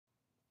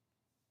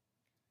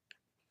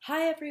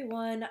Hi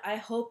everyone, I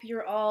hope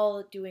you're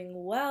all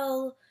doing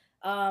well.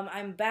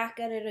 I'm back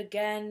at it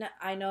again.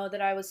 I know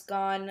that I was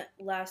gone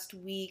last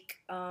week,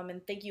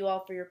 and thank you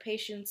all for your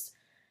patience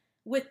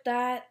with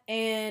that.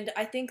 And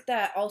I think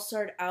that I'll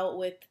start out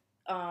with,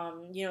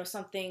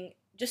 something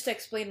just to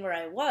explain where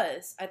I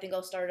was. I think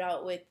I'll start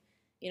out with,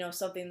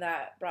 something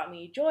that brought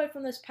me joy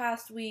from this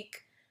past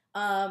week.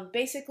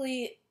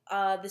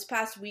 This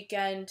past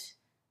weekend,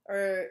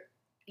 or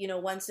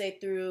Wednesday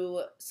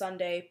through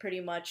Sunday,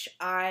 pretty much,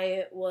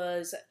 I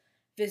was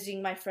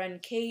visiting my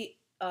friend Kate.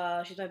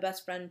 She's my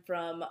best friend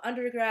from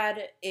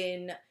undergrad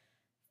in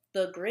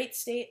the great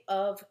state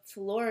of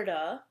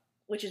Florida,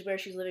 which is where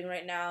she's living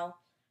right now.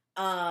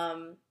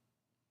 Um,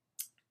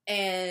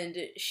 and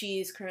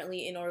she's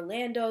currently in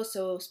Orlando,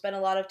 so spent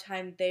a lot of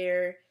time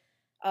there,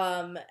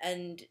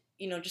 and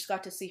just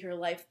got to see her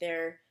life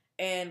there.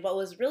 And what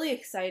was really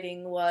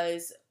exciting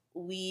was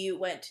we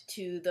went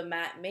to the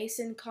Matt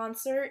Mason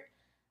concert,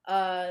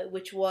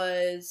 which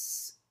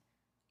was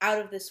out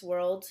of this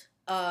world.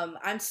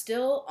 I'm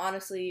still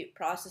honestly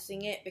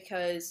processing it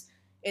because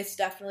it's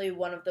definitely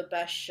one of the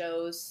best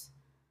shows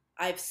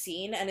I've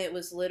seen, and it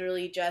was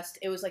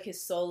like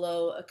his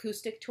solo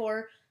acoustic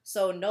tour,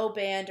 so no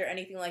band or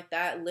anything like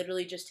that,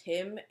 literally just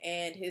him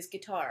and his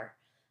guitar.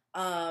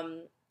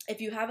 Um, if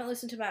you haven't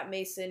listened to Matt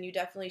Mason, you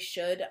definitely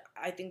should.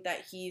 I think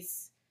that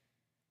he's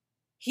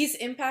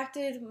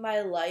impacted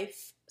my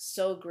life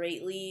so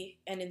greatly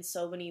and in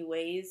so many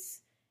ways,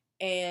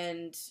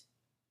 and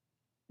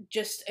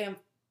just a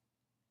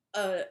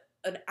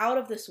an out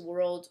of this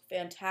world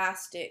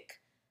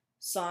fantastic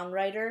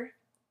songwriter,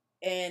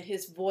 and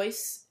his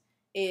voice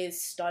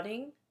is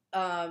stunning.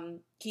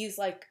 He's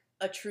like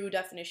a true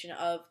definition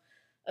of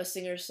a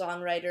singer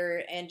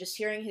songwriter, and just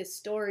hearing his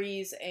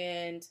stories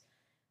and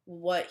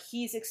what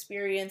he's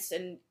experienced,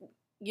 and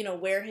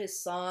where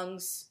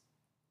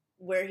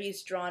where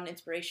he's drawn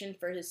inspiration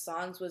for his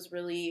songs was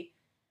really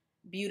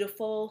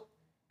beautiful.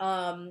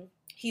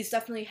 He's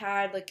definitely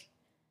had like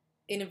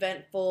an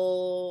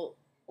eventful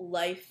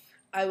life,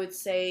 I would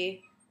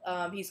say.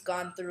 He's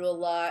gone through a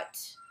lot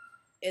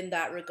in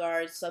that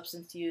regard,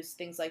 substance use,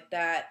 things like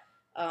that.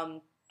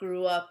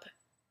 Grew up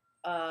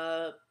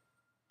uh,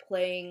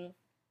 playing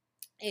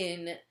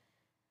in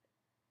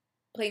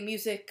playing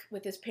music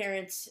with his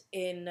parents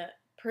in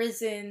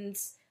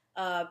prisons,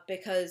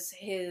 because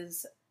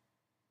his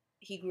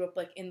he grew up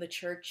like in the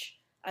church,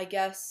 I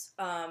guess,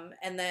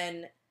 and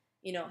then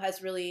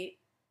has really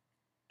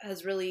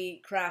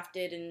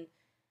crafted and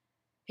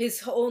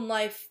his own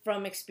life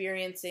from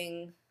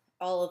experiencing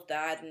all of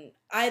that. And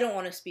I don't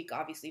want to speak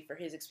obviously for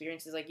his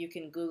experiences, like you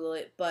can Google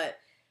it, but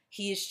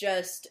he's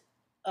just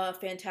a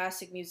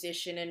fantastic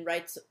musician and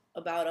writes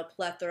about a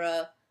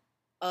plethora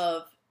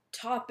of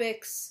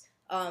topics.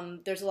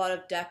 There's a lot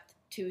of depth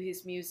to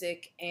his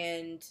music,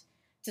 and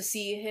to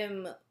see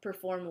him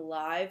perform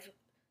live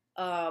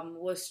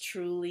was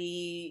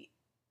truly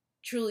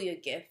a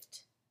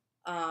gift,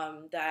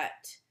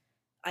 that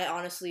I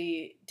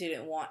honestly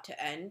didn't want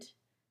to end,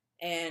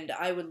 and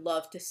I would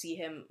love to see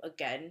him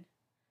again.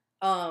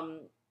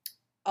 Um,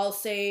 I'll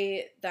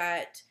say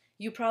that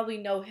you probably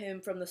know him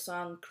from the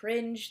song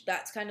Cringe.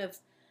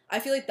 I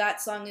feel like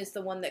that song is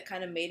the one that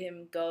kind of made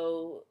him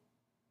go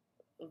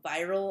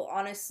viral,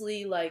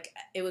 honestly. Like,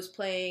 it was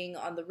playing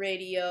on the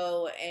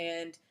radio,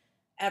 and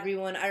I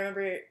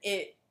remember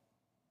it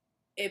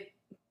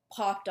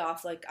popped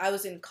off. Like, I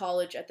was in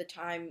college at the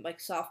time, like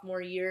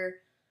sophomore year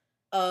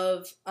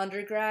of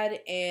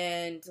undergrad,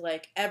 and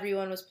like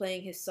everyone was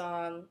playing his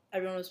song,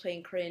 everyone was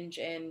playing Cringe,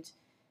 and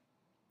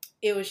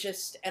it was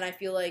just, and I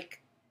feel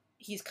like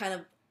he's kind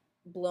of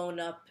blown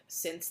up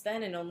since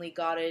then and only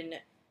gotten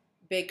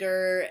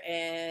bigger,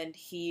 and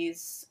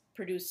he's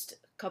produced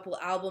a couple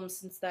albums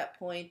since that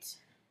point,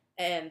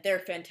 and they're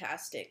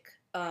fantastic.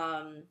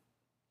 Some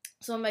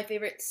of my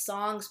favorite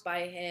songs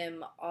by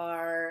him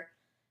are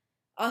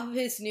off of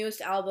his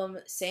newest album,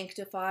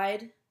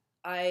 Sanctified.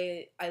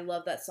 I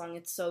love that song.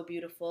 It's so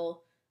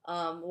beautiful.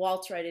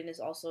 Waltz Right In is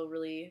also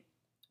really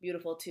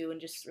beautiful too,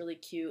 and just really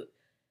cute.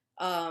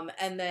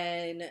 And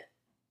then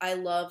I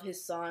love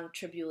his song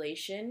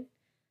Tribulation.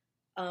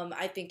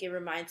 I think it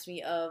reminds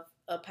me of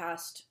a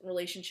past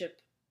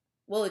relationship.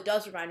 Well, it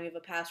does remind me of a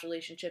past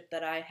relationship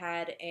that I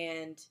had,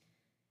 and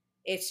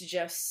it's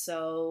just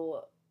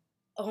so,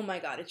 oh my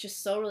god, it's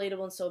just so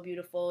relatable and so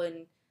beautiful.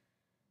 And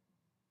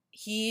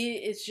he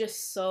is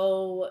just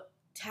so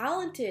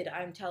talented,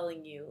 I'm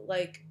telling you.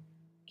 Like,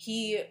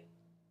 he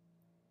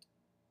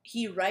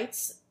he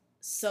writes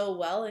so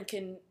well,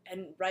 and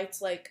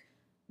writes like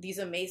these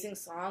amazing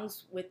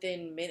songs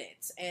within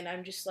minutes, and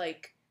I'm just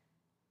like,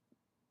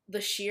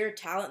 the sheer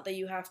talent that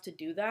you have to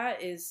do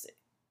that is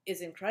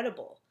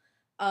incredible.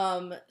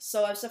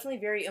 So I was definitely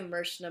very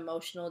immersed and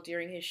emotional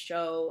during his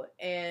show,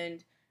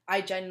 and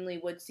I genuinely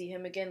would see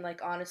him again.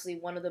 Like, honestly,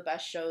 one of the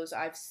best shows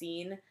I've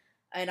seen,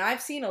 and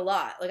I've seen a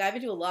lot. Like, I've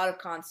been to a lot of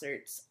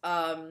concerts,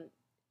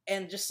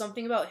 and just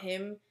something about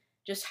him,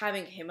 just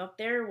having him up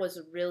there was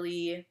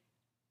really,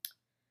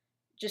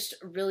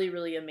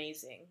 really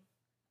amazing.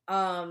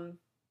 Um,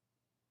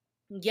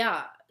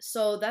 yeah,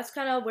 so that's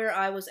kind of where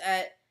I was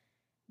at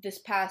this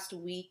past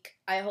week.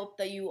 I hope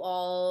that you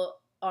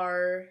all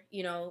are,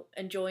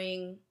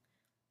 enjoying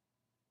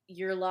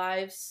your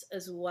lives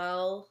as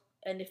well.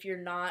 And if you're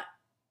not,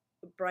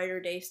 brighter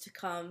days to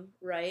come,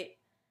 right?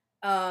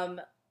 Um,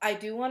 I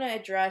do want to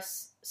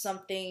address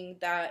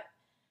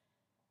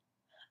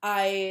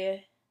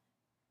I,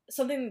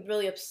 something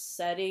really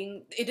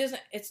upsetting.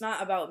 It's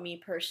not about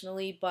me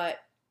personally, but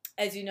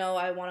as you know,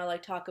 I want to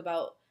like talk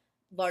about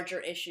larger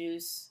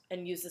issues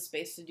and use the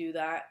space to do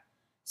that.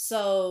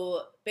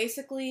 So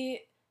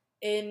basically,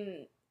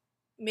 in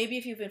maybe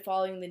if you've been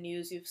following the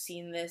news, you've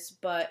seen this,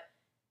 but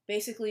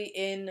basically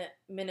in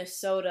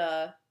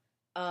Minnesota,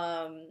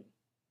 um,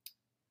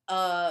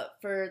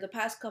 for the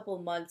past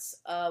couple months,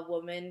 a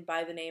woman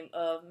by the name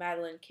of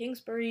Madeline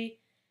Kingsbury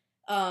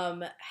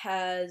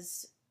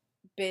has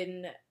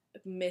been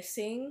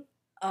missing.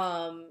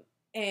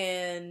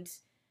 And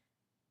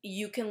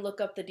you can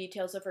look up the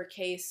details of her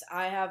case.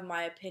 I have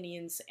my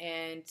opinions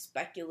and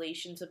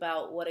speculations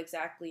about what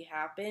exactly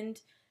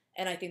happened,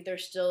 and I think they're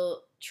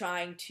still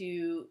trying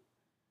to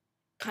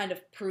kind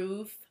of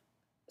prove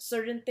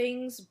certain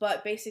things,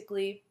 but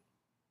basically,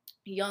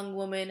 young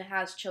woman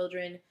has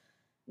children,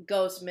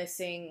 goes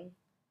missing,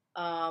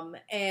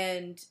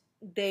 and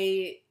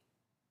they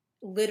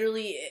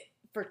literally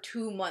for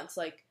 2 months,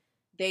 like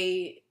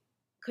they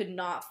could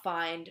not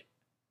find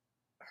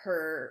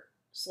her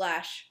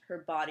slash her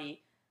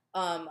body.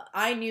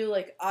 I knew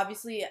like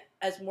obviously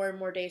as more and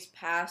more days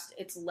passed,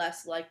 it's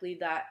less likely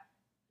that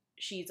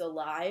she's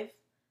alive.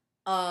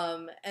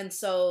 And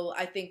so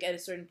I think at a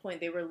certain point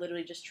they were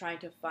literally just trying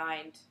to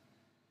find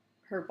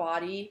her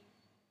body.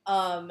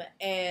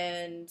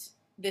 And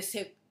this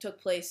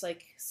took place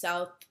like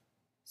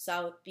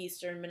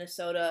southeastern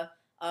Minnesota.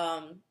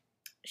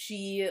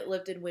 She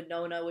lived in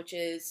Winona, which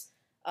is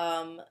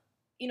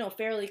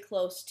fairly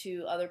close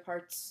to other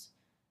parts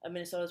of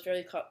Minnesota. It's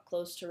fairly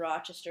close to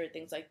Rochester,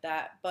 things like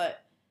that.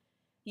 But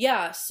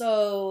yeah,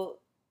 so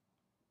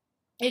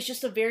it's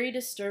just a very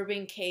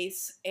disturbing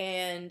case.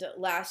 And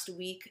last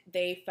week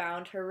they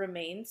found her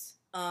remains,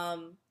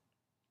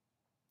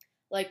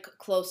 like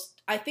close.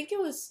 I think it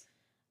was,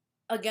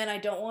 again.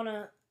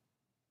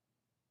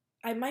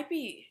 I might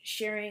be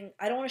sharing.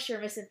 I don't want to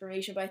share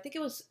misinformation, but I think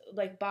it was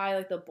like by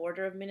like the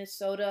border of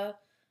Minnesota,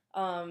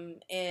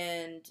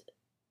 and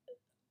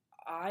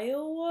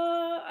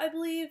Iowa, I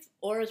believe,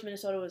 or it was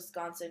Minnesota,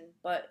 Wisconsin,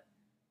 but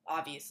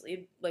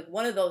obviously, like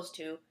one of those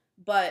two.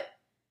 But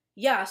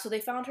yeah, so they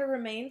found her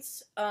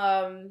remains.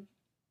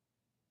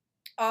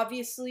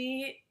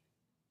 Obviously,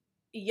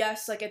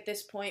 yes, like at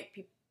this point,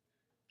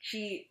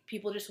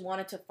 people just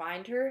wanted to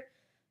find her,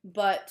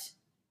 but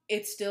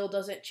it still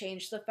doesn't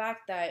change the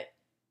fact that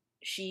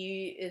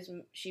she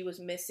was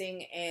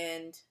missing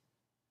and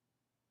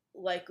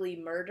likely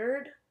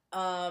murdered.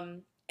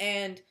 And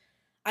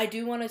I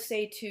do want to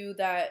say too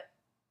that,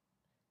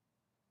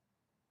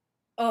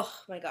 oh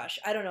my gosh,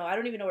 I don't know. I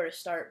don't even know where to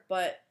start,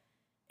 but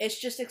it's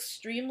just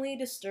extremely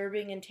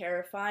disturbing and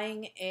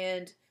terrifying.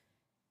 And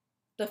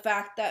the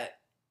fact that,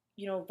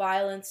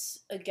 violence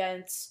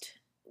against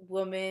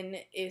women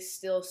is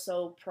still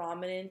so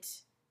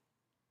prominent.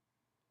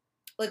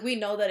 Like, we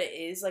know that it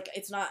is. Like,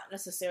 it's not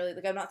necessarily,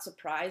 like, I'm not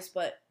surprised,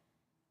 but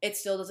it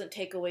still doesn't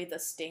take away the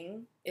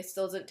sting. It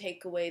still doesn't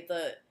take away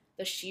the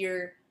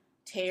sheer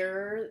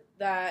terror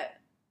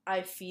that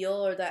I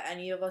feel or that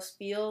any of us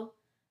feel.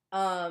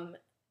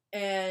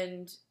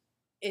 And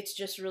it's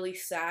just really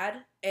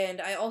sad.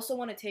 And I also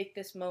want to take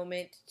this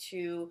moment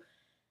to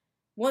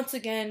once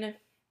again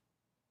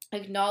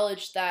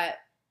acknowledge that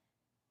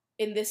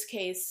in this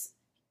case,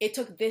 it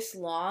took this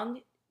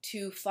long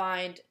to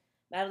find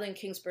Madeline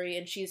Kingsbury,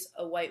 and she's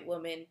a white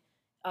woman.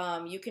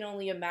 You can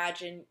only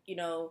imagine,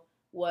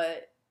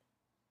 what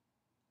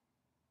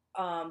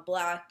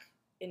black,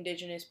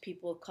 indigenous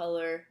people of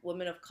color,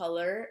 women of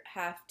color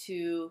have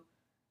to,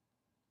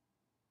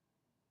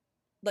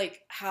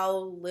 like, how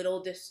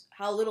little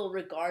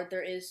regard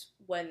there is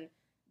when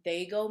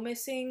they go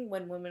missing,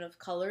 when women of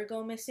color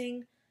go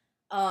missing.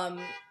 Um,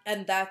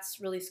 and that's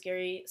really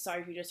scary.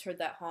 Sorry if you just heard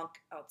that honk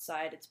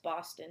outside. It's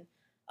Boston.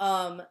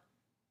 Um,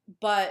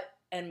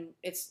 and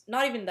it's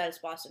not even that it's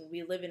Boston.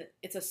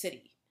 It's a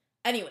city.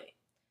 Anyway,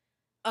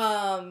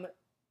 um,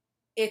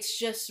 it's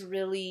just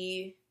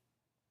really,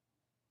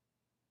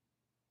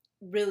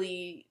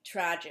 really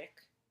tragic.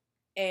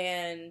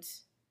 And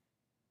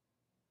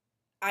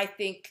I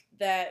think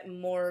that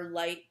more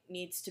light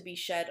needs to be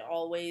shed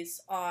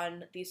always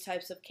on these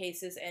types of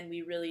cases, and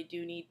we really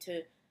do need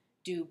to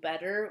do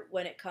better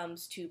when it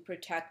comes to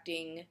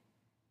protecting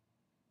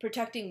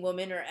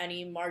women or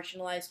any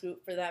marginalized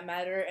group for that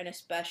matter, and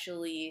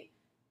especially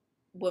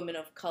women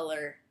of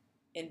color,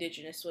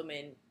 indigenous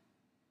women.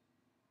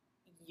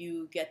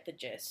 You get the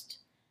gist.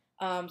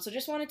 So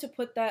just wanted to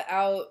put that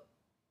out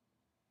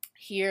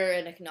here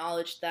and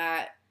acknowledge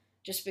that,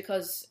 just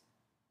because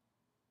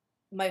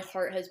my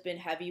heart has been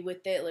heavy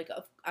with it. Like,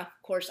 of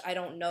course, I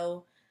don't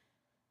know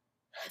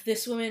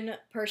this woman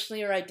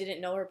personally, or I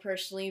didn't know her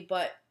personally,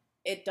 but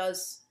it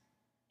does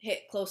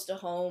hit close to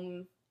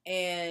home.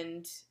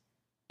 and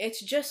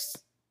it's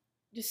just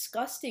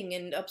disgusting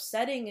and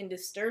upsetting and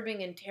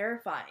disturbing and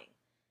terrifying.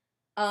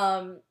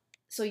 Um,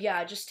 so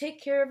yeah, just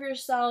take care of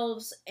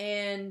yourselves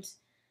and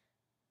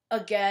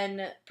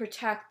again,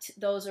 protect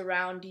those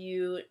around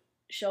you,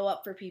 show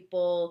up for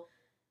people,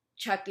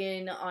 check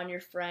in on your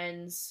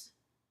friends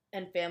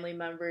and family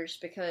members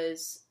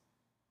because,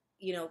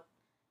 you know,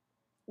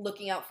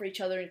 looking out for each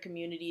other in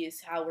community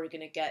is how we're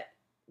going to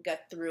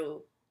get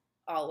through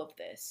all of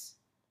this.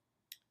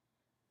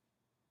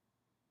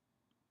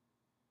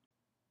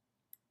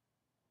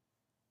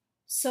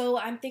 So,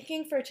 I'm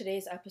thinking for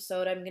today's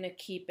episode, I'm going to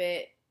keep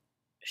it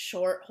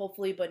short,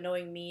 hopefully, but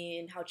knowing me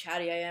and how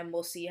chatty I am,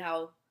 we'll see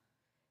how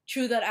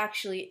true that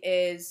actually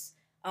is.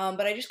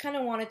 But I just kind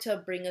of wanted to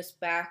bring us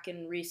back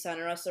and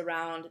recenter us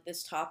around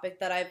this topic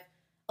that I've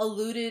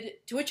alluded,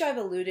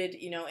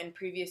 in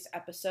previous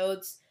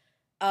episodes.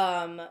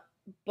 Um,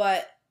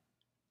 but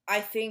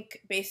I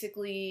think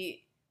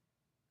basically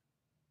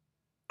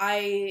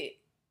I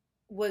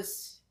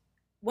was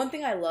one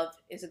thing I love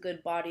is a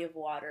good body of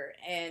water.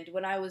 And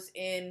when I was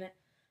in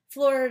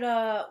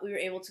Florida, we were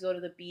able to go to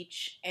the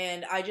beach,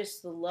 and I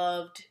just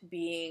loved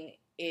being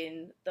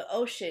in the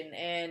ocean.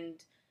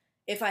 And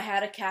if I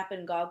had a cap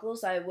and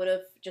goggles, I would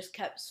have just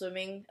kept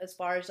swimming as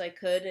far as I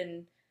could,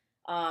 and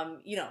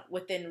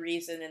within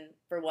reason and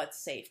for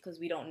what's safe, because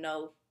we don't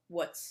know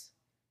what's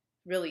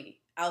really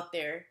out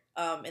there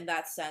in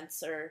that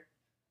sense. Or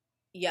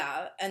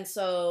yeah, and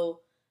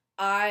so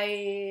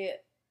I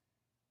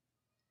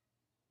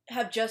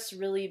have just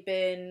really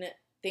been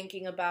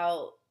thinking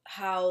about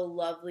how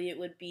lovely it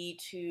would be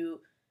to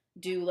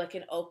do like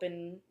an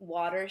open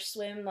water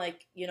swim,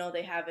 like,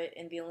 they have it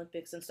in the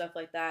Olympics and stuff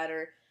like that,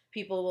 or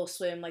people will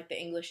swim like the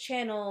English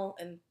Channel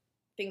and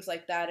things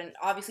like that. And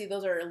obviously,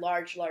 those are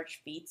large,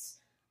 large feats.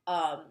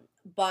 Um,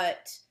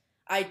 but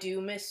I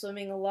do miss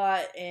swimming a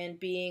lot, and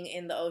being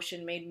in the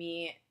ocean made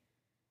me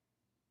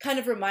kind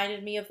of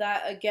reminded me of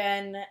that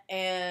again.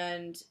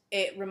 And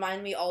it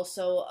reminded me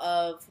also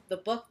of the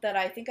book that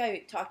I think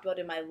I talked about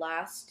in my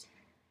last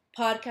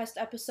podcast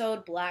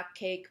episode, Black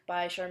Cake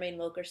by Charmaine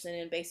Wilkerson.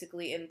 And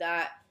basically in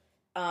that,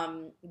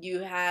 you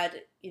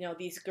had,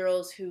 these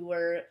girls who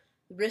were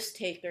risk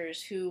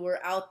takers, who were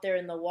out there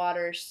in the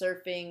water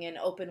surfing and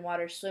open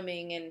water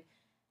swimming. And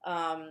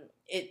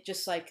it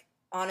just like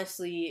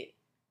honestly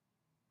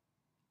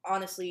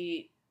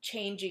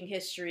changing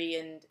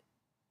history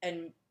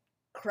and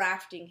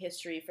crafting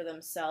history for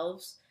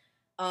themselves.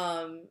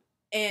 Um,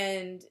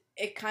 and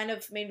it kind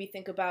of made me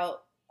think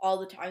about all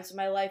the times in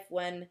my life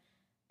when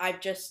I've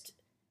just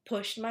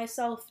pushed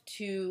myself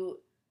to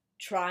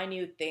try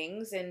new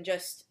things and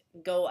just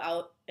go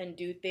out and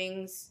do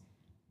things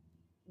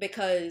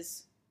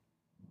because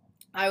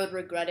I would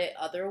regret it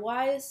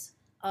otherwise.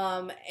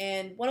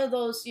 And one of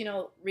those,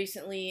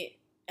 recently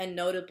and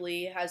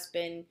notably has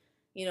been,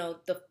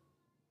 the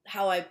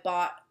how I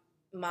bought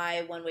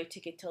my one-way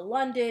ticket to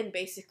London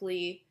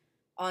basically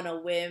on a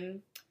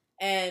whim.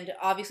 And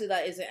obviously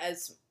that isn't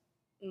as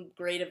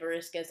great of a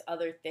risk as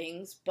other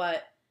things,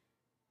 but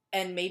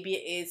and maybe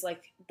it is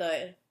like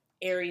the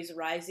Aries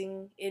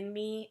rising in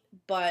me,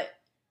 but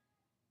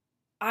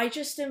I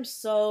just am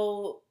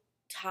so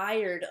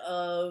tired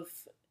of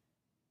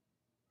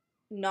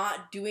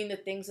not doing the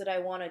things that I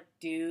want to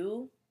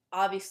do.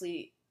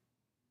 Obviously,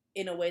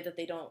 in a way that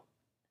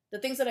the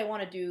things that I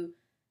want to do,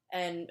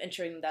 and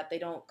ensuring that they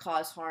don't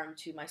cause harm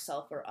to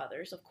myself or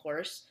others, of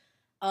course.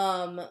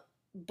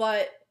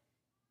 But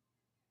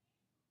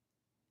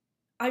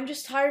I'm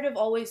just tired of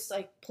always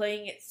like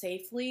playing it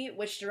safely,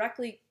 which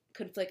directly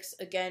conflicts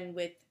again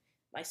with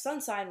my sun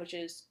sign, which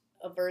is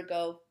a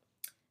Virgo.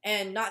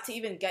 And not to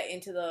even get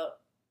into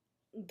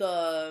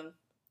the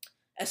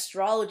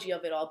astrology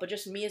of it all, but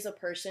just me as a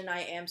person,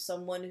 I am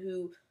someone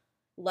who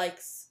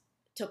likes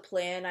to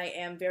plan. I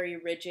am very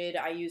rigid.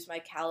 I use my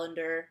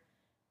calendar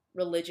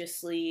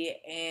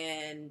religiously,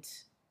 and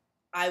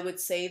I would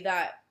say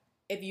that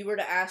if you were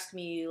to ask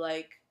me,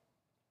 like,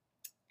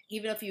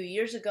 even a few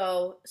years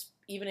ago,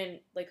 even in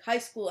like high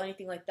school,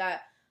 anything like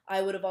that,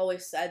 I would have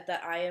always said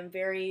that I am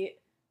very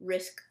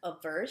risk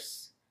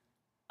averse.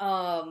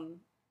 Um,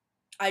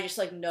 I just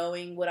like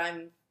knowing what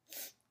I'm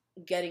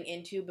getting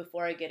into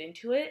before I get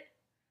into it.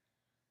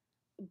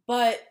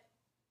 But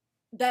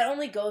that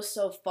only goes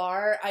so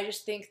far. I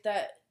just think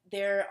that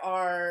there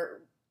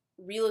are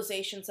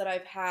realizations that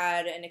I've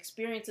had and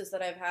experiences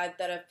that I've had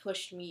that have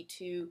pushed me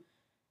to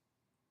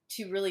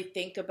really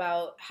think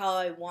about how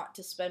I want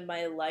to spend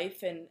my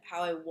life and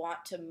how I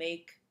want to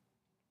make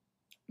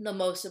the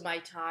most of my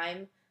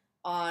time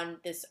on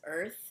this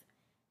earth.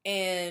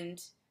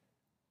 And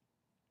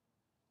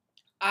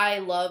I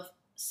love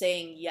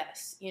saying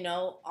yes,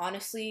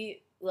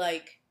 honestly,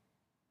 like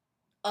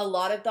a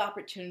lot of the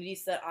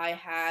opportunities that I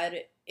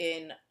had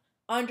in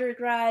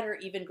undergrad or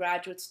even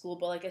graduate school,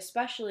 but like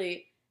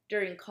especially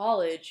during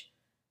college,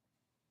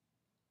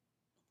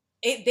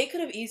 they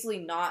could have easily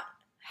not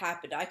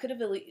happened. I could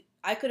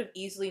have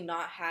easily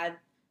not had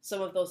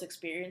some of those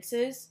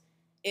experiences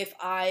if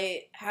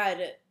I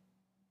had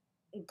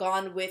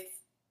gone with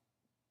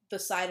the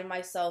side of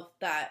myself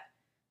that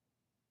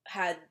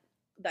had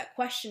that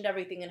questioned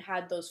everything and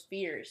had those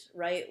fears,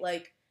 right?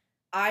 Like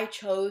I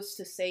chose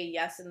to say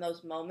yes in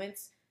those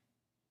moments,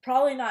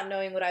 probably not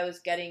knowing what I was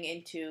getting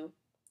into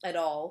at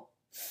all,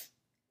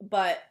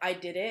 but I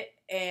did it,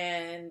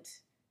 and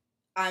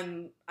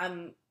I'm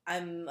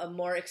a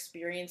more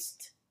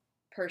experienced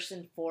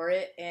person for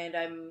it, and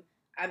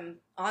I'm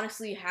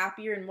honestly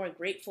happier and more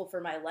grateful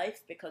for my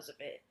life because of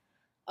it.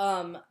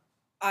 Um,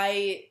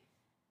 I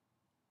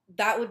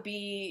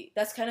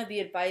that's kind of the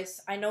advice.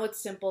 I know it's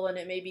simple and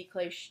it may be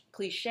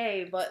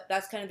cliche, but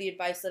that's kind of the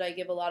advice that I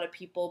give a lot of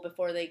people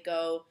before they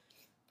go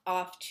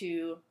off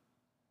to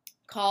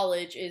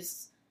college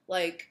is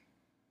like,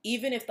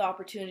 even if the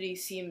opportunity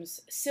seems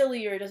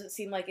silly or it doesn't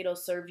seem like it'll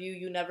serve you,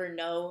 you never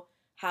know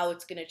how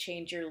it's going to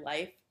change your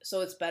life.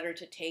 So it's better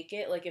to take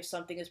it. Like if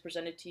something is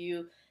presented to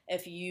you,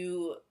 if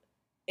you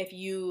if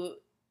you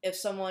if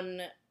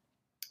someone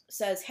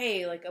says,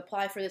 "Hey, like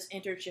apply for this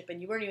internship,"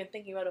 and you weren't even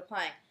thinking about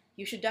applying,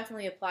 you should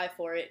definitely apply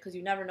for it because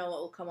you never know what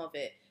will come of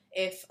it.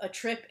 If a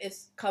trip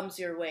is comes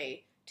your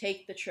way,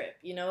 take the trip.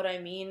 You know what I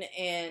mean?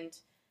 And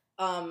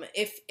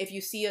if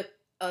you see a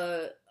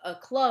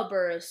club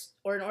or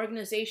an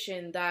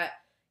organization that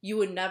you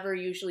would never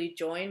usually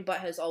join but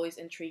has always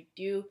intrigued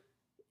you,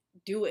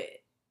 do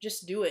it.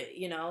 Just do it.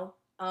 You know.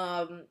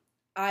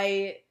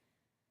 I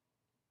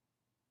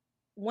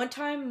one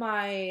time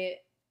my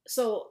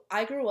so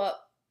I grew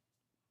up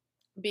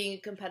being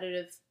a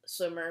competitive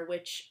swimmer,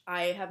 which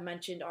I have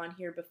mentioned on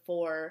here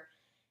before,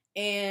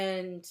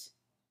 and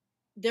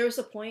there was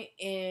a point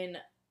in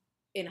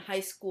high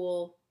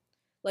school,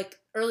 like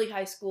early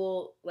high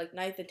school, like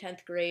ninth and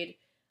 10th grade,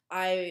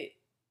 I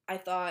I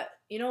thought,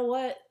 you know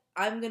what?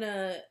 I'm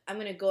gonna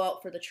go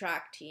out for the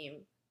track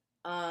team.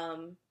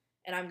 And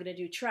I'm gonna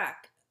do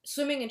track.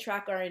 Swimming and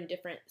track are in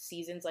different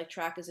seasons. Like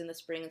track is in the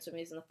spring and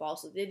swimming is in the fall,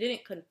 so they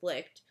didn't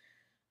conflict.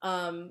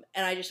 And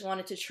I just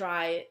wanted to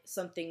try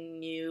something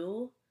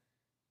new.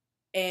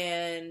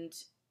 And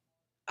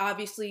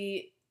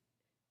obviously,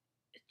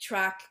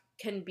 track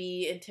can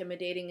be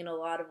intimidating in a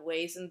lot of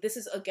ways. And this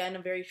is, again,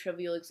 a very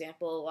trivial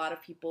example. A lot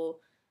of people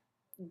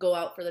go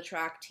out for the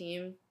track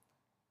team,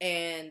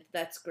 and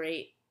that's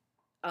great.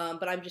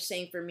 But I'm just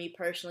saying, for me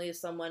personally, as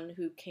someone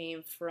who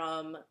came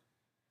from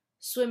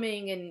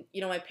swimming, and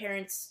my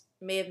parents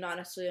may have not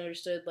necessarily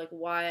understood like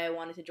why I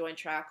wanted to join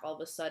track all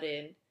of a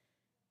sudden,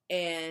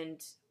 and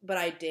but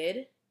I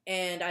did,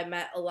 and I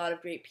met a lot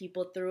of great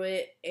people through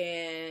it,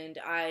 and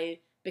I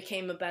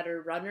became a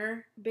better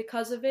runner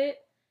because of it.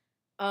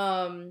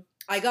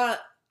 I got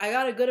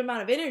a good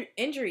amount of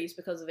injuries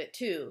because of it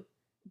too,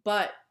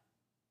 but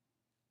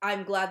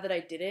I'm glad that I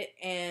did it.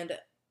 And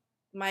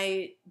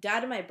my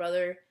dad and my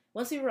brother,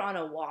 once we were on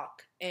a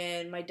walk,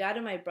 and my dad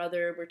and my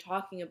brother were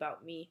talking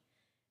about me,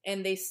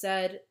 and they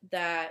said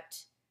that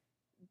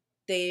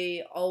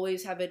they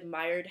always have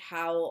admired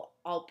how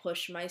I'll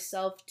push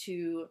myself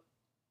to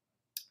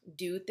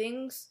do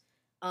things,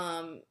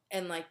 and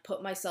like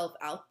put myself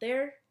out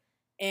there.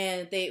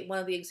 And one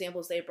of the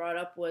examples they brought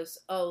up was,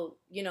 oh,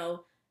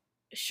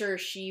 sure,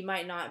 she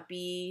might not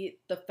be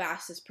the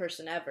fastest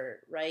person ever,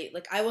 right?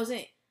 Like I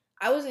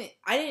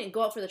didn't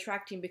go out for the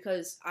track team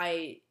because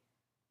I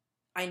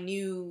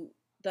knew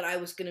that I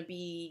was gonna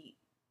be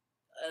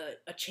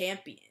a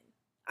champion.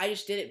 I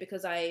just did it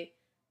because I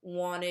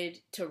wanted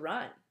to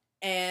run,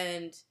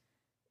 and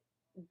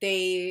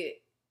they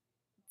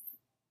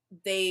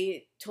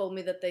they told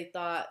me that they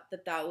thought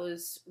that that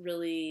was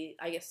really,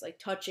 I guess, like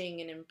touching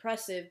and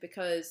impressive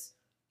because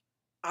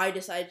I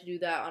decided to do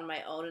that on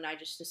my own, and I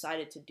just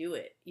decided to do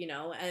it,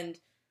 and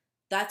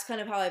that's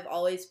kind of how I've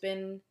always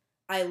been.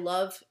 I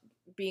love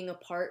being a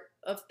part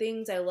of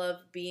things. I love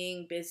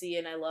being busy,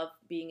 and I love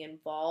being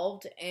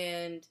involved,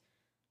 and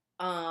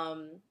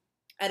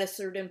at a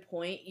certain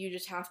point you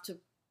just have to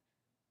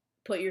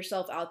put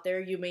yourself out there.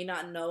 You may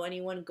not know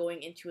anyone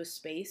going into a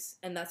space,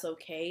 and that's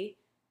okay.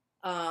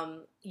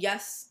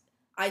 Yes,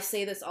 I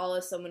say this all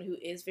as someone who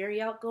is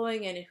very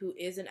outgoing and who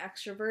is an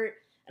extrovert,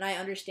 and I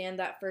understand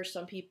that for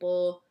some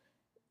people,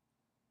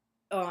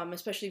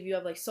 especially if you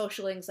have like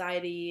social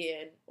anxiety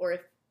or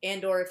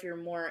if you're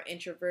more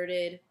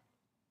introverted,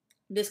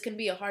 this can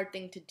be a hard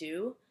thing to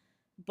do.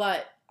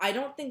 But I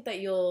don't think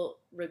that you'll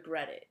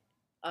regret it,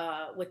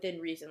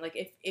 within reason.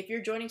 Like if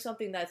you're joining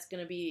something that's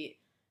going to be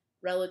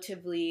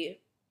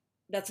relatively,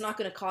 that's not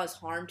going to cause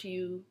harm to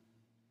you,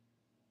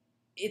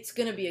 it's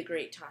going to be a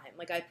great time.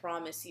 Like I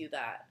promise you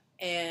that.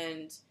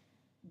 And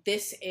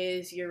this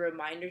is your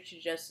reminder to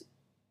just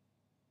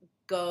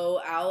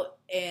go out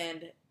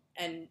and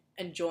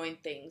join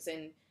things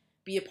and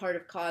be a part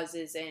of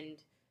causes and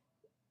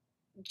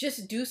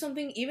just do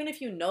something, even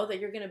if you know that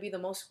you're going to be the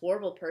most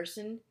horrible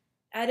person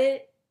at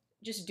it.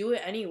 Just do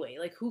it anyway.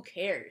 Like who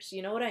cares?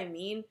 You know what I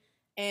mean?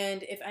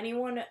 And if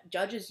anyone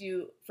judges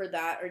you for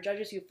that or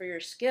judges you for your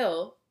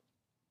skill,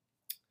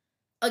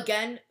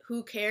 again,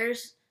 who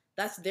cares?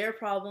 That's their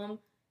problem.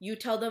 You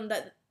tell them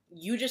that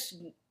you just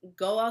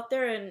go out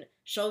there and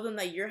show them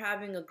that you're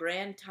having a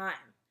grand time.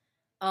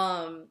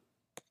 Um,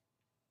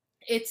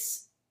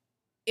 it's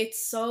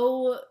it's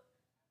so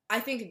I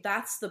think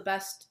that's the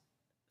best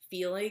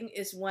feeling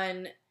is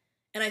when,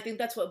 and I think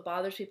that's what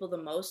bothers people the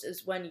most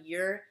is when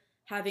you're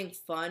having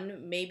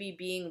fun, maybe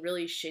being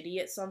really shitty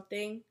at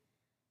something,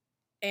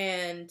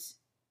 and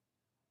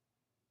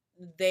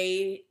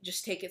they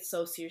just take it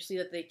so seriously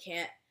that they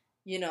can't,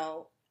 you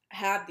know,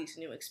 have these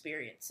new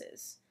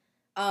experiences.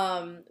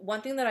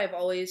 One thing that I've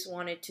always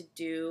wanted to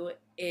do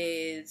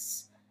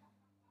is,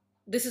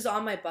 this is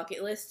on my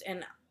bucket list,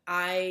 and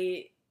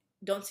I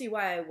don't see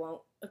why I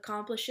won't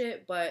accomplish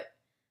it, but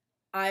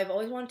I've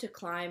always wanted to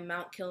climb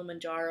Mount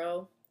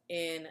Kilimanjaro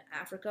in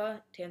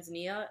Africa,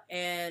 Tanzania,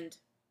 and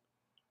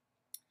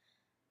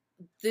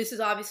this is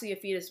obviously a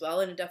feat as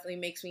well, and it definitely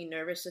makes me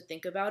nervous to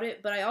think about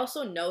it. But I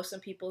also know some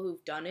people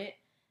who've done it,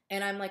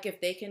 and I'm like,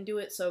 if they can do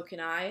it, so can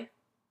I.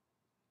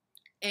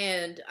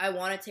 And I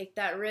want to take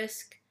that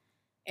risk,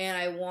 and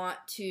I want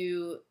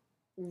to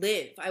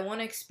live. I want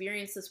to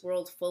experience this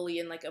world fully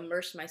and like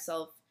immerse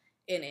myself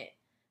in it.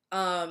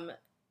 Um,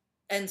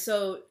 and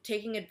so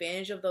taking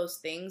advantage of those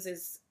things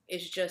is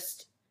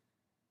just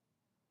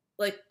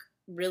like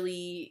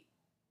really,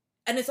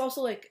 and it's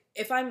also like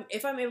if I'm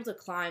able to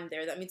climb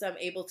there, that means I'm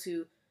able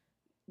to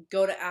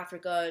go to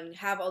Africa and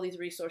have all these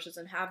resources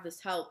and have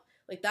this help.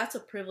 Like that's a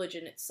privilege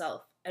in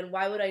itself. And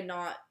why would I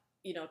not,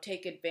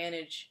 take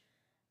advantage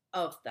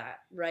of that,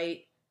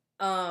 right?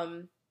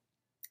 Um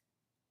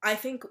I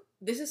think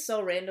this is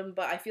so random,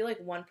 but I feel like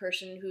one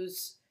person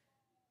who's,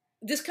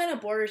 this kind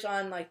of borders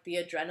on like the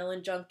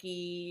adrenaline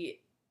junkie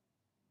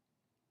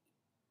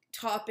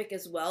topic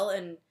as well.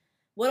 And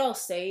what I'll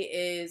say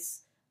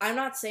is, I'm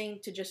not saying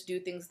to just do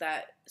things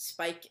that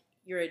spike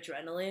your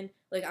adrenaline.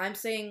 Like I'm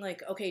saying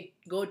like, okay,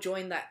 go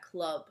join that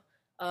club.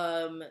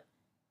 Um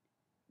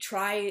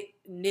Try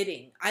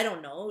knitting. I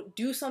don't know.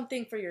 Do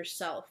something for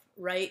yourself,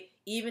 right?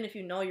 Even if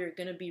you know you're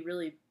going to be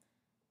really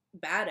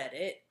bad at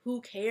it, who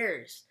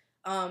cares?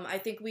 I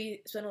think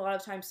we spend a lot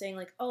of time saying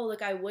like, oh,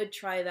 like I would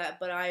try that,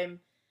 but I'm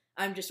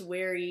just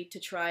wary to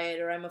try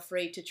it, or I'm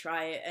afraid to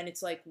try it. And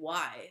it's like,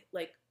 why?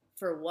 Like,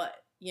 for what?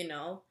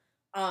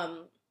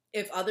 Um,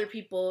 if other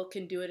people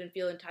can do it and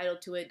feel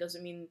entitled to it,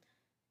 doesn't mean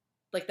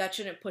like that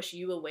shouldn't push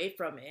you away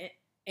from it.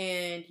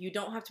 And you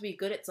don't have to be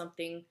good at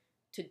something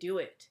to do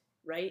it,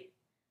 right?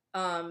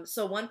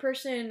 So one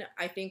person,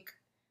 I think,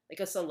 like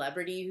a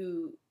celebrity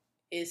who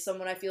is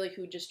someone I feel like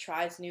who just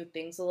tries new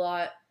things a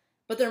lot,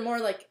 but they're more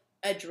like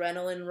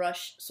adrenaline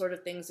rush sort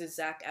of things, is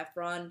Zac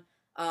Efron.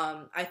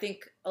 I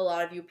think a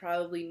lot of you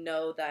probably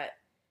know that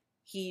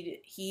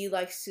he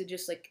likes to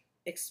just like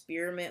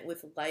experiment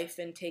with life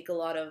and take a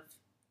lot of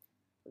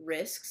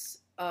risks,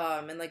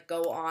 and like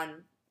go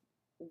on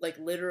like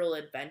literal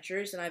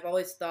adventures. And I've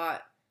always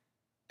thought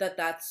that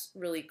that's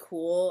really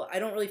cool. I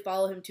don't really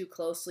follow him too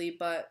closely,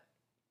 but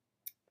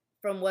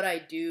from what I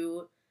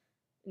do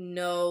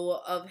know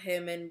of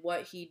him and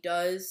what he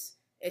does,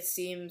 it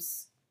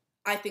seems,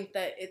 I think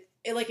that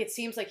it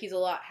seems like he's a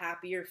lot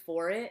happier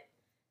for it,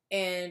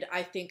 and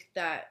I think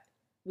that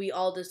we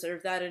all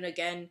deserve that. And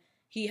again,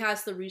 he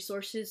has the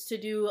resources to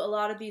do a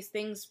lot of these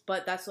things,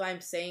 but that's why I'm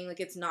saying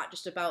like it's not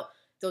just about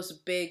those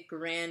big,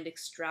 grand,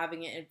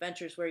 extravagant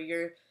adventures where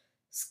you're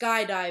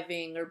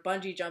skydiving or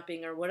bungee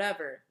jumping or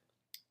whatever.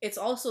 It's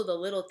also the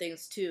little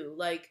things too,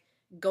 like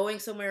going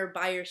somewhere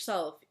by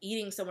yourself,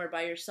 eating somewhere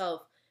by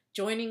yourself,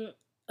 joining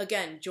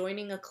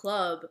a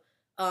club,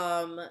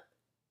 um,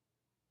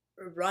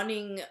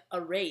 running a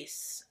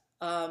race,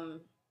 I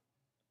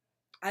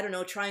don't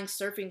know, trying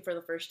surfing for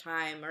the first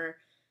time,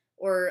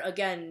 or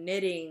again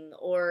knitting,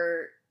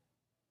 or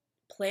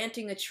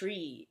planting a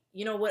tree.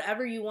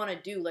 Whatever you want to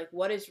do, like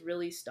what is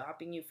really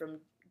stopping you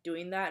from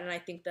doing that? And I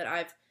think that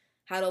I've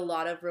had a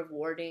lot of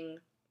rewarding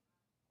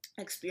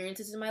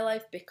experiences in my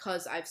life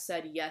because I've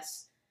said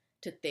yes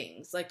to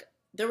things. Like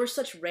there were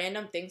such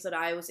random things that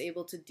I was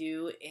able to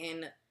do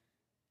in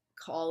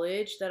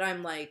college that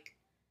I'm like,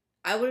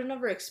 I would have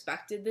never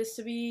expected this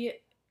to be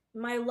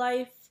my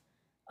life,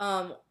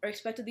 or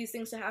expected these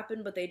things to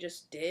happen, but they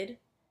just did.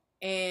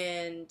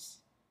 And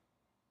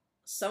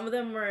some of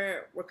them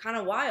were kind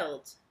of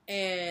wild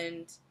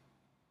and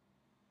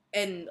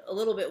a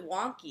little bit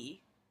wonky,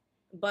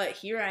 but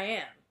here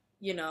I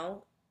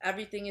am,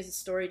 everything is a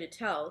story to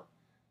tell.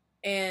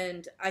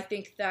 And I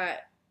think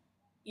that,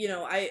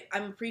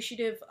 I'm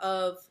appreciative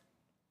of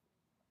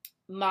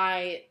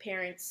my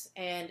parents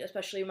and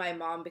especially my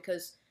mom,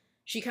 because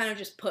she kind of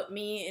just put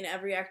me in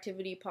every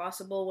activity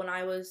possible when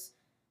I was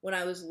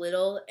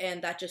little,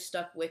 and that just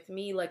stuck with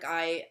me. Like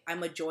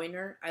I'm a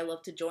joiner. I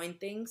love to join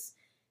things,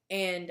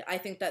 and I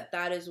think that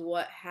that is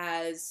what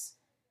has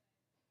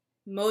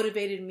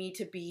motivated me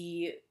to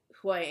be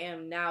who I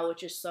am now,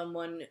 which is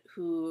someone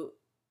who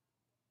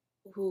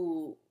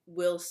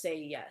will say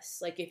yes.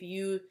 Like if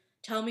you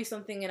tell me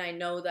something and I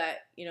know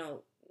that,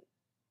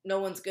 no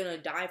one's gonna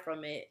die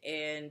from it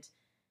and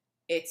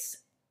it's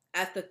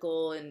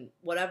ethical and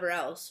whatever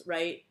else,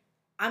 right?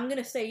 I'm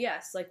gonna say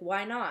yes. Like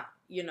why not?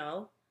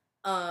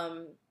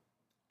 Um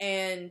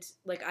and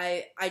like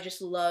I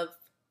just love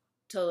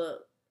to,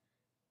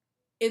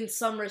 in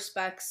some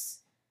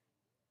respects,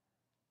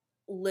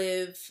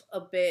 live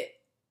a bit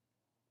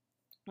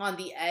on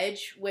the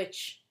edge,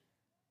 which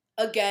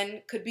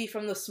again could be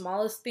from the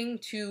smallest thing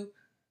to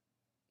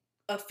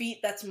a feat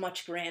that's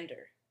much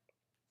grander.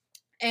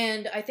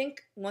 And I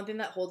think one thing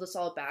that holds us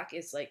all back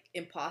is like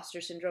imposter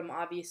syndrome,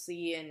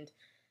 obviously, and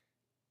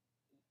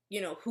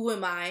who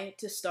am I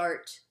to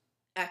start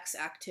X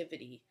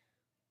activity?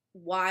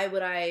 Why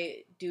would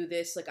I do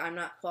this? Like, I'm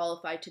not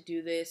qualified to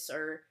do this,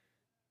 or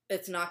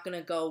it's not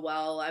gonna go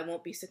well, I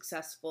won't be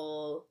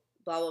successful,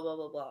 blah, blah, blah,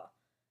 blah, blah.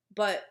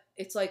 But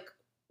it's like,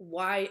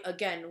 why,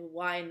 again,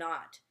 why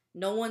not?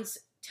 No one's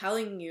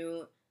telling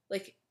you,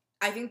 like,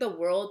 I think the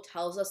world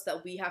tells us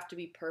that we have to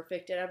be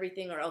perfect at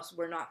everything or else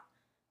we're not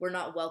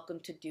welcome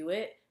to do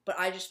it. But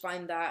I just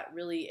find that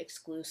really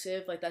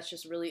exclusive. Like, that's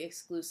just really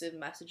exclusive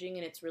messaging,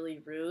 and it's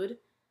really rude.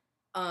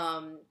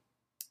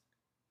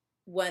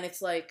 When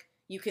it's like,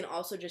 you can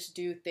also just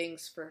do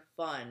things for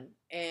fun,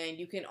 and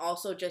you can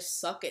also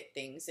just suck at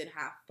things and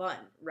have fun,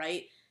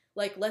 right?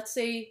 Like, let's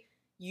say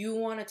you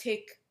want to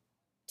take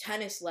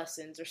tennis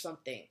lessons or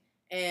something,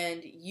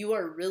 and you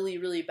are really,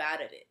 really bad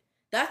at it.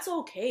 That's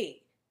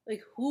okay.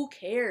 Like, who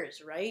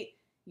cares, right?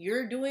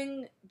 You're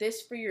doing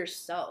this for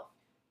yourself.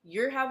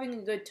 You're having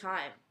a good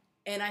time.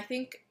 And I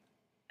think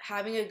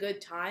having a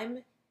good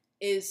time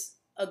is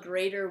a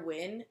greater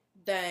win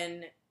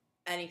than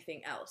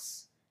anything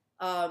else.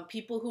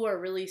 People who are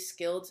really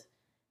skilled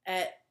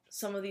at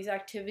some of these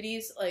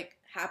activities, like,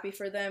 happy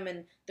for them,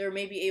 and they're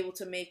maybe able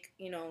to make,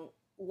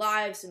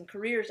 lives and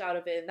careers out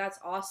of it, and that's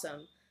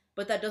awesome.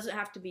 But that doesn't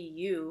have to be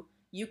you.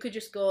 You could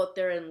just go out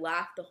there and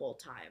laugh the whole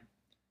time.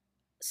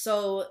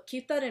 So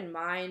keep that in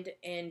mind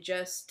and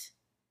just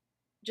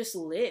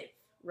live,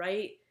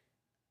 right?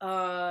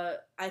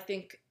 I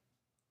think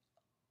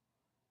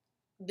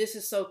this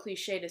is so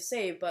cliche to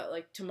say, but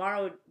like,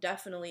 tomorrow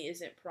definitely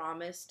isn't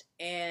promised,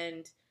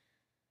 and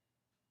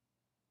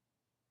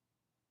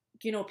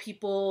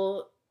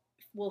people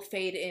will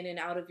fade in and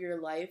out of your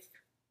life,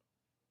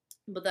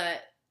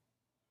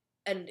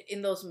 and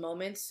in those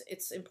moments,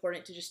 it's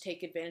important to just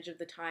take advantage of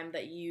the time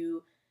that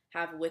you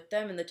have with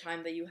them and the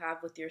time that you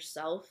have with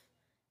yourself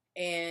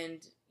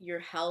and your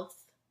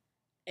health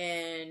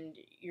and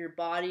your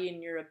body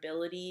and your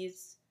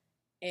abilities,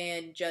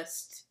 and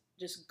just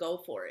go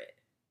for it.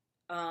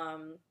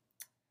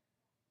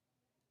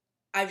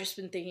 I've just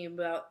been thinking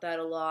about that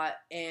a lot,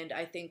 and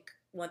I think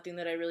one thing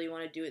that I really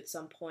want to do at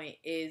some point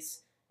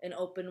is an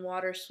open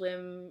water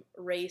swim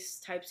race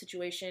type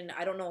situation.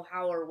 I don't know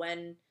how or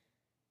when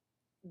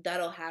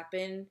that'll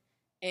happen,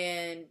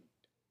 and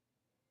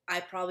I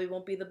probably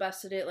won't be the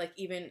best at it. Like,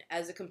 even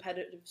as a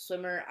competitive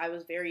swimmer, I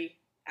was very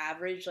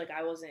average. Like,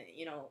 I wasn't,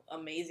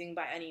 amazing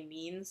by any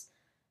means.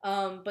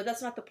 But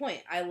that's not the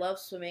point. I love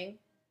swimming,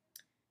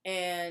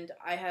 and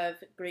I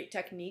have great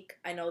technique.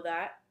 I know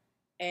that,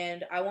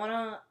 and I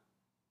wanna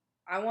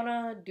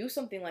do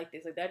something like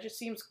this. Like, that just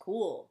seems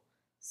cool.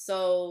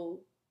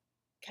 So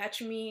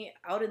catch me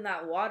out in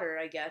that water,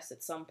 I guess,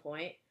 at some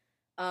point.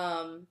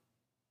 Um,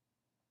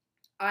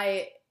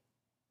 I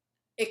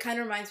It kind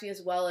of reminds me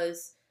as well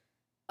as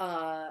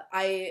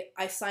I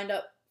signed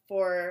up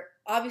for,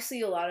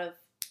 obviously,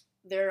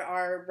 there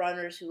are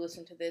runners who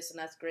listen to this, and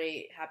that's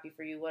great. Happy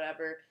for you,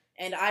 whatever.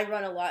 And I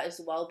run a lot as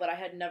well, but I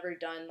had never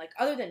done, like,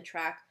 other than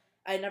track,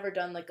 I had never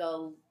done like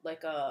a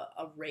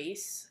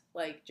race,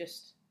 like,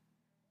 just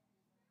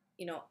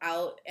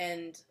out.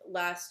 And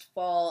last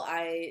fall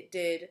I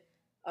did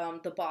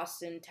the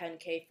Boston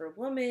 10K for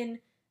women,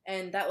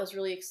 and that was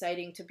really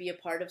exciting to be a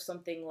part of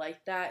something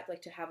like that,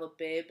 like to have a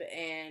bib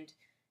and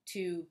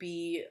to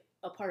be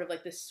a part of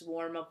like this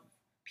swarm of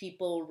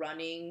people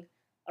running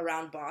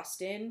around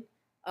Boston.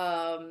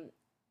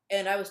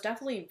 And I was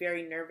definitely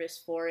very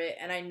nervous for it,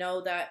 and I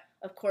know that,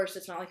 of course,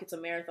 it's not like it's a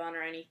marathon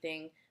or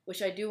anything,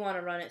 which I do want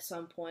to run at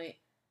some point,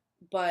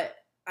 but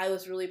I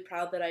was really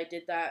proud that I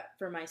did that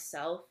for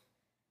myself.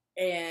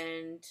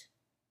 And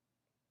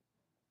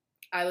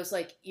I was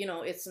like,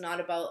 it's not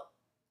about,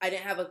 I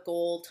didn't have a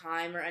goal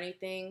time or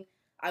anything.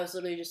 I was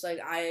literally just like,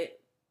 I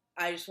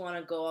just want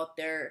to go out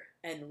there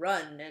and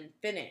run and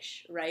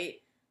finish, right?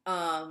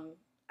 I'm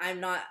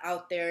not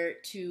out there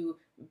to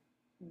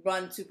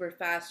run super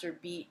fast or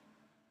beat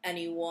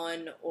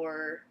anyone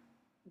or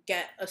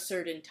get a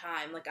certain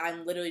time. Like,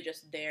 I'm literally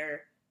just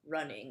there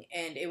running,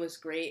 and it was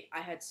great.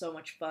 I had so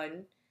much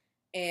fun,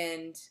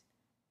 and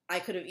I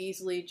could have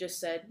easily just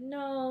said,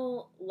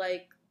 no,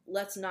 like,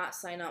 let's not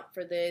sign up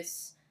for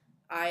this.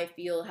 I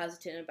feel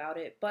hesitant about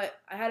it, but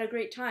I had a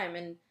great time,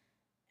 and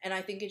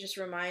I think it just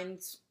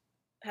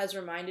has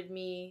reminded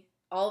me,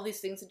 all of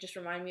these things that just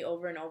remind me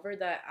over and over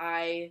that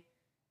I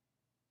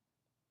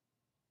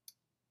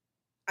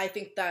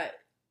think that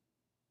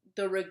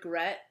the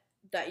regret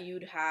that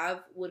you'd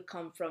have would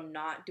come from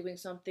not doing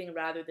something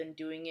rather than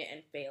doing it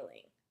and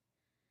failing.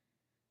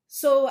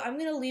 So I'm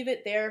going to leave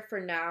it there for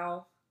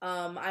now.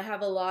 I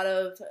have a lot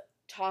of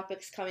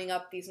topics coming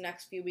up these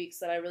next few weeks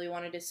that I really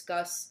want to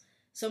discuss.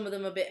 Some of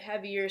them a bit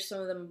heavier, some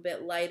of them a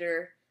bit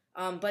lighter.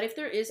 But if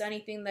there is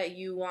anything that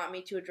you want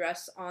me to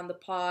address on the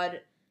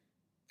pod,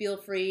 feel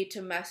free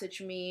to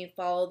message me,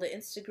 follow the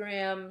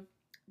Instagram.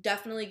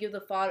 Definitely give the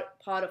pod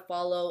a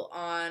follow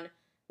on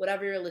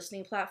whatever your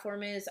listening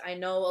platform is. I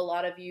know a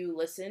lot of you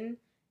listen,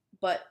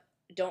 but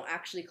don't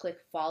actually click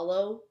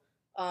follow.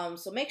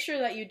 So make sure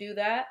that you do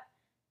that.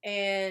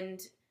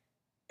 And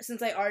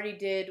since I already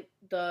did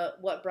the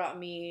what brought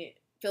me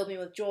filled me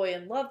with joy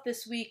and love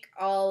this week,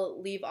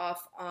 I'll leave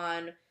off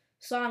on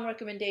song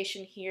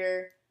recommendation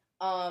here.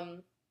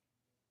 Oh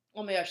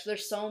my gosh,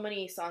 there's so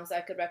many songs I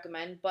could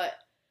recommend, but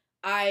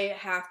I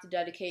have to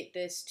dedicate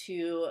this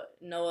to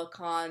Noah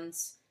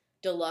Kahan's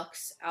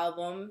deluxe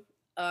album.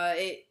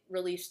 It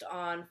released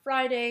on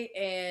Friday,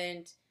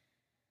 and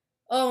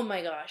oh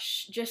my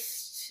gosh,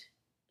 just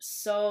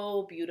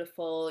so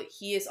beautiful.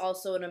 He is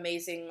also an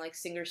amazing like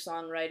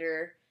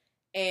singer-songwriter,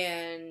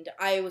 and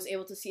I was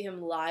able to see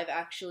him live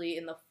actually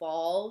in the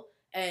fall,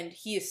 and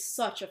he is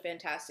such a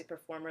fantastic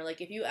performer. Like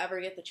if you ever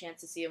get the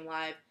chance to see him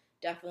live,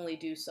 definitely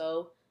do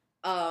so.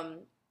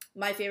 Um,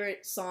 my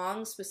favorite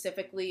songs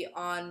specifically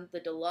on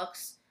the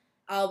deluxe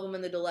album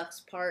and the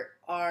deluxe part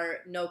are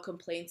No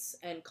Complaints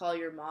and Call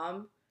Your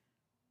Mom.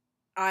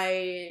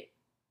 I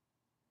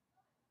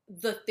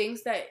the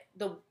things that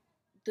the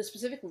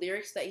specific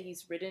lyrics that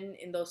he's written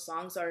in those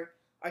songs are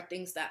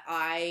things that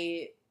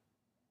I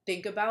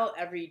think about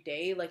every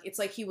day. Like it's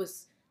like he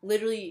was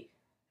literally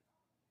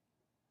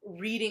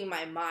reading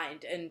my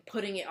mind and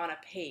putting it on a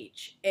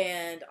page,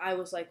 and I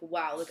was like,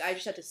 wow, like I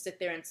just had to sit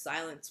there in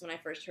silence when I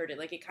first heard it.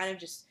 Like it kind of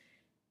just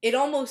it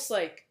almost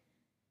like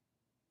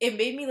it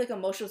made me like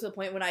emotional to the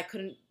point when I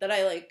couldn't that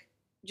I like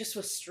just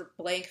was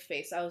blank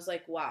face. I was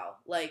like, wow,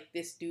 like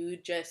this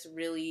dude just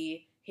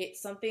really hit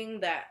something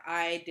that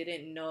I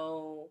didn't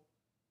know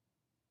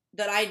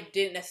that I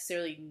didn't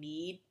necessarily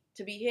need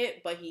to be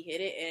hit, but he hit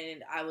it,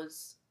 and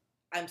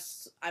I'm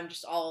I'm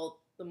just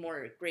all the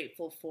more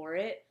grateful for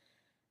it.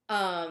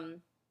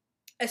 Um,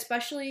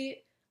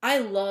 Especially I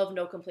love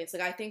No Complaints.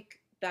 Like I think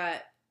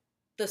that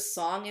the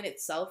song in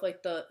itself,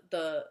 like the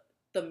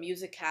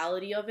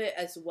musicality of it,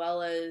 as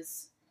well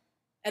as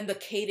and the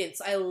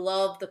cadence. I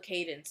love the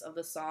cadence of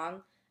the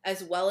song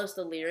as well as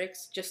the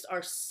lyrics. Just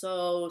are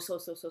so.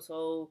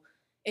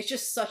 It's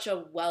just such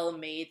a well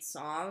made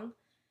song.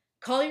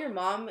 Call Your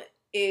Mom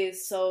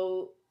is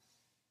so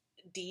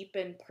deep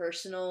and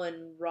personal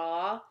and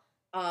raw,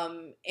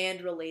 and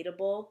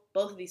relatable.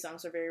 Both of these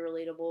songs are very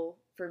relatable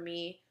for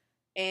me.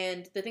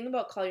 And the thing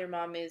about Call Your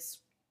Mom is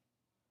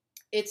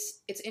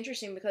it's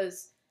interesting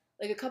because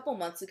like a couple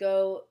months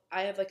ago,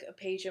 I have like a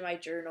page in my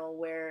journal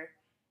where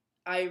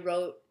I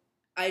wrote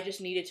I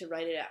just needed to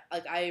write it out.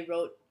 Like I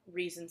wrote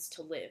reasons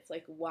to live.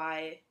 Like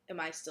why am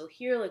I still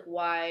here? Like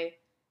why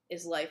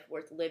is life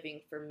worth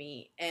living for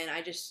me? And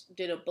I just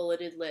did a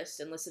bulleted list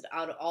and listed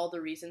out all the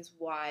reasons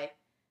why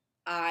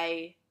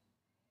I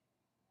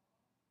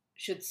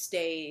should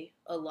stay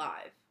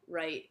alive,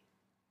 right?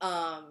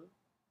 Um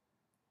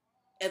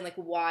and like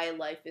why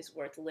life is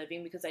worth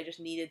living because I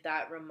just needed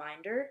that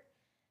reminder.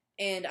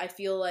 And I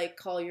feel like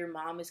Call Your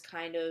Mom is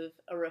kind of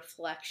a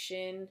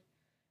reflection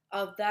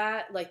of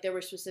that. Like there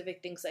were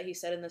specific things that he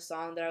said in the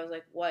song that I was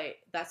like, "What?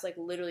 That's like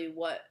literally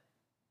what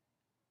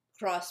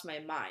crossed my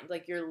mind.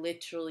 Like you're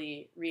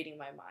literally reading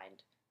my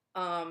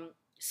mind."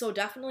 So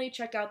definitely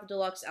check out the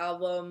deluxe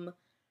album,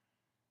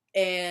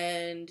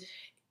 and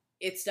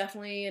it's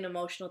definitely an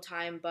emotional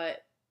time,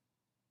 but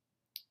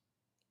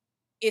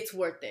it's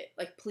worth it.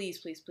 Like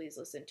please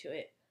listen to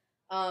it.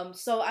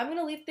 So I'm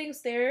gonna leave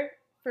things there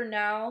for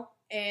now,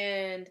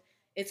 and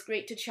it's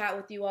great to chat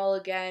with you all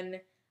again.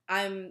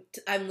 I'm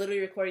literally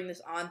recording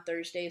this on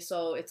Thursday,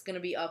 so it's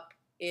gonna be up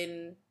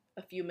in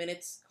a few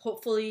minutes,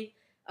 hopefully.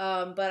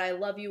 But I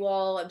love you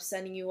all. I'm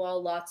sending you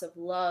all lots of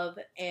love,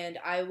 and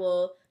I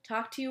will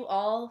talk to you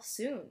all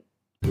soon.